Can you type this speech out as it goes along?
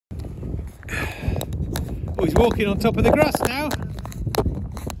Oh, he's walking on top of the grass now.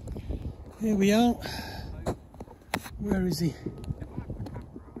 Here we are. Where is he?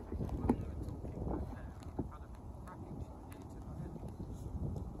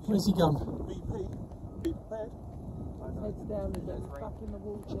 Where's he gone? Be prepared. Heads down and goes back in the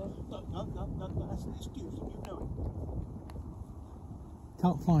water. No, that's an excuse, you know it.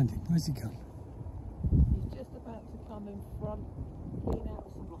 Can't find him. Where's he gone? He's just about to come in front, clean out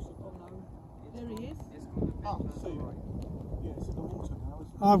some blossom. Oh no, there he is. Ah, see you. Yeah, it's in the water now,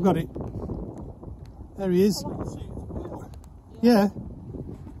 isn't it? Oh, I've got it. There he is. I can see it. Yeah.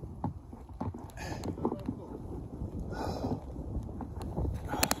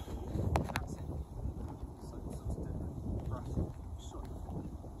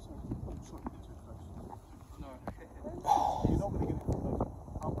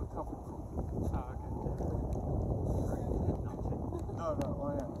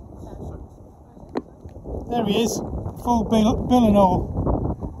 There he is, full bill and all.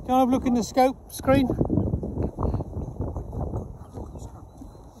 Can I have a look in the scope screen?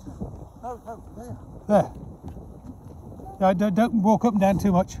 No, there. No, don't walk up and down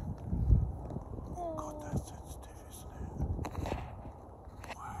too much. God, that's sensitive, isn't it?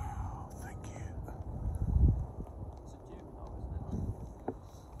 Wow, thank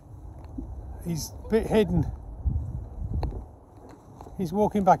you. He's a bit hidden. He's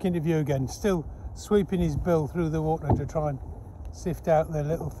walking back into view again, still sweeping his bill through the water to try and sift out the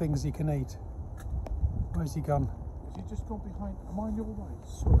little things he can eat. Where's he gone? Has he just gone behind? Am I in your way?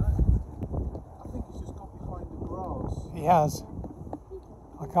 Sorry. I think he's just gone behind the grass. He has.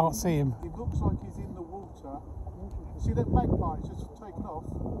 I can't see him. It looks like he's in the water. See that magpie just taken off?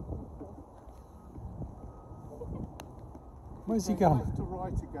 Where's he gone? Left to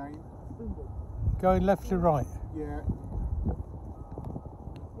right again. Going left to right. Yeah.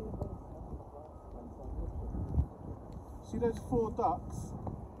 See those 4 ducks?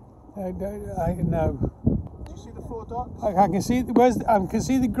 No. Do you see the 4 ducks? I can see. I can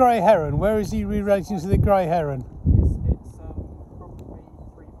see the grey heron. Where is he relating to the grey heron? It's probably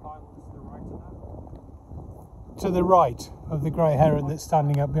 3 pylons to the right of that. To the right of the grey heron that's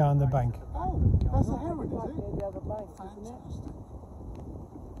standing up behind the bank. Oh, that's a heron, is it? The other bank, isn't it?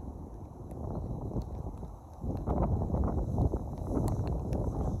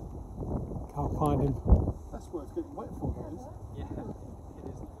 Can't find him. That's worth getting wet for, that is. Yeah, it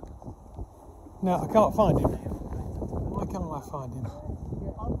is. No, I can't find him. Why can't I find him?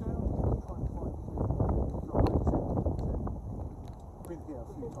 I'm down trying to find him. Been here a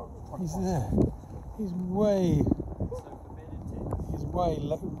few times. He's there. He's way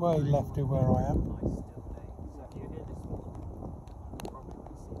left of where I am.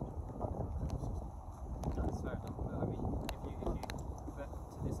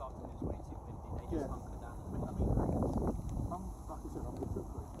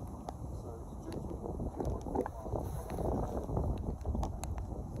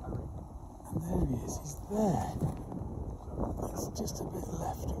 And there he is. He's there. It's just a bit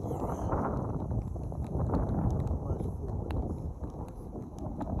left of where I am.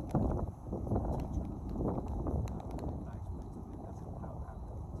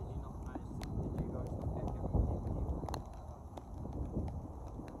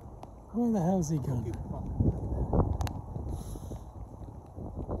 Where the hell's he gone?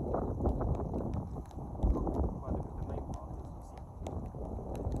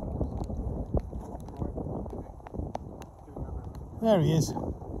 There he is.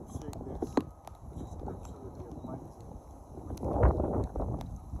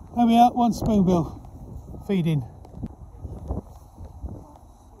 There we are, 1 spoonbill feeding. I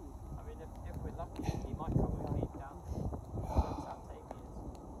mean, if we're lucky, he might come and feed down. That's how tame he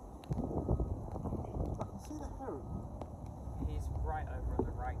is. I can see the heron. He's right over on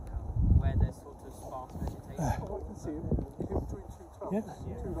the right now, where there's sort of sparse vegetation. Oh, I can see him. He's in between 2 tubs. Yeah.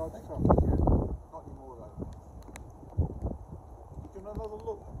 2 large tubs. Yeah. Not anymore though. Give him another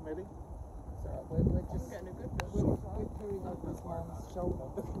look, Millie. We're just getting a good look. We're peering over this man's shoulder.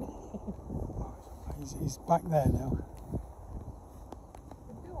 He's back there now.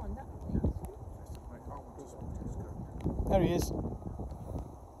 Go on, that There he is.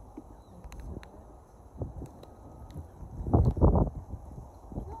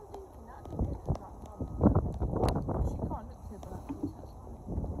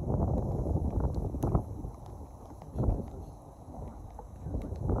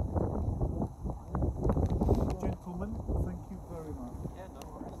 Gentlemen, thank you very much. Yeah, no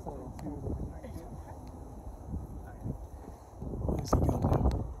worries. Where's he gone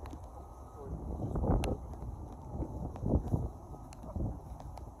now?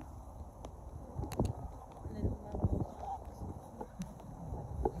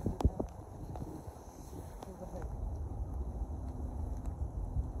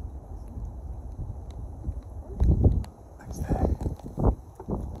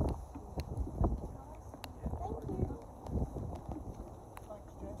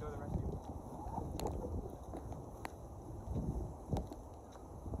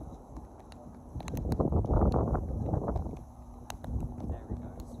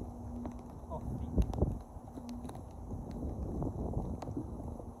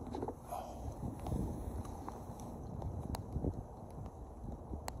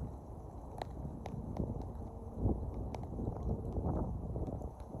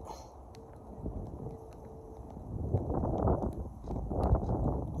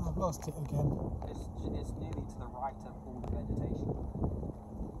 lost it again. It's nearly to the right of all the vegetation.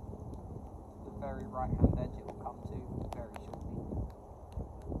 The very right hand edge it will come to very shortly.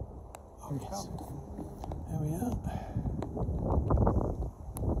 Oh yes. There we are.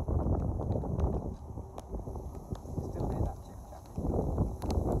 Still near that chip chap.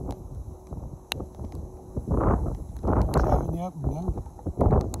 Goes out in the open now.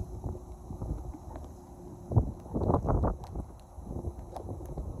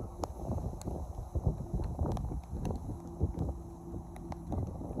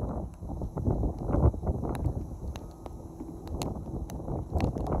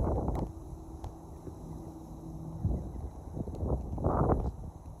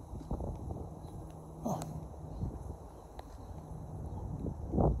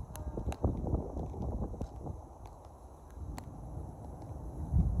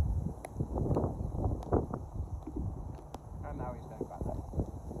 And now he's going back there.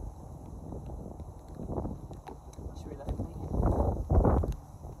 Should we let him leave? Oh,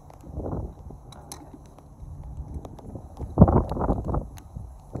 okay.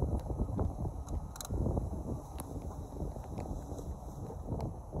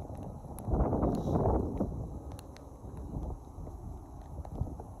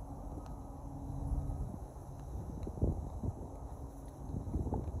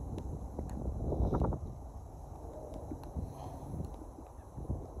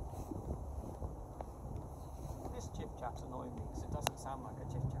 This chip chat's annoying me because it doesn't sound like a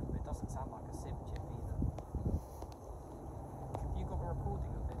chip chat, but it doesn't sound like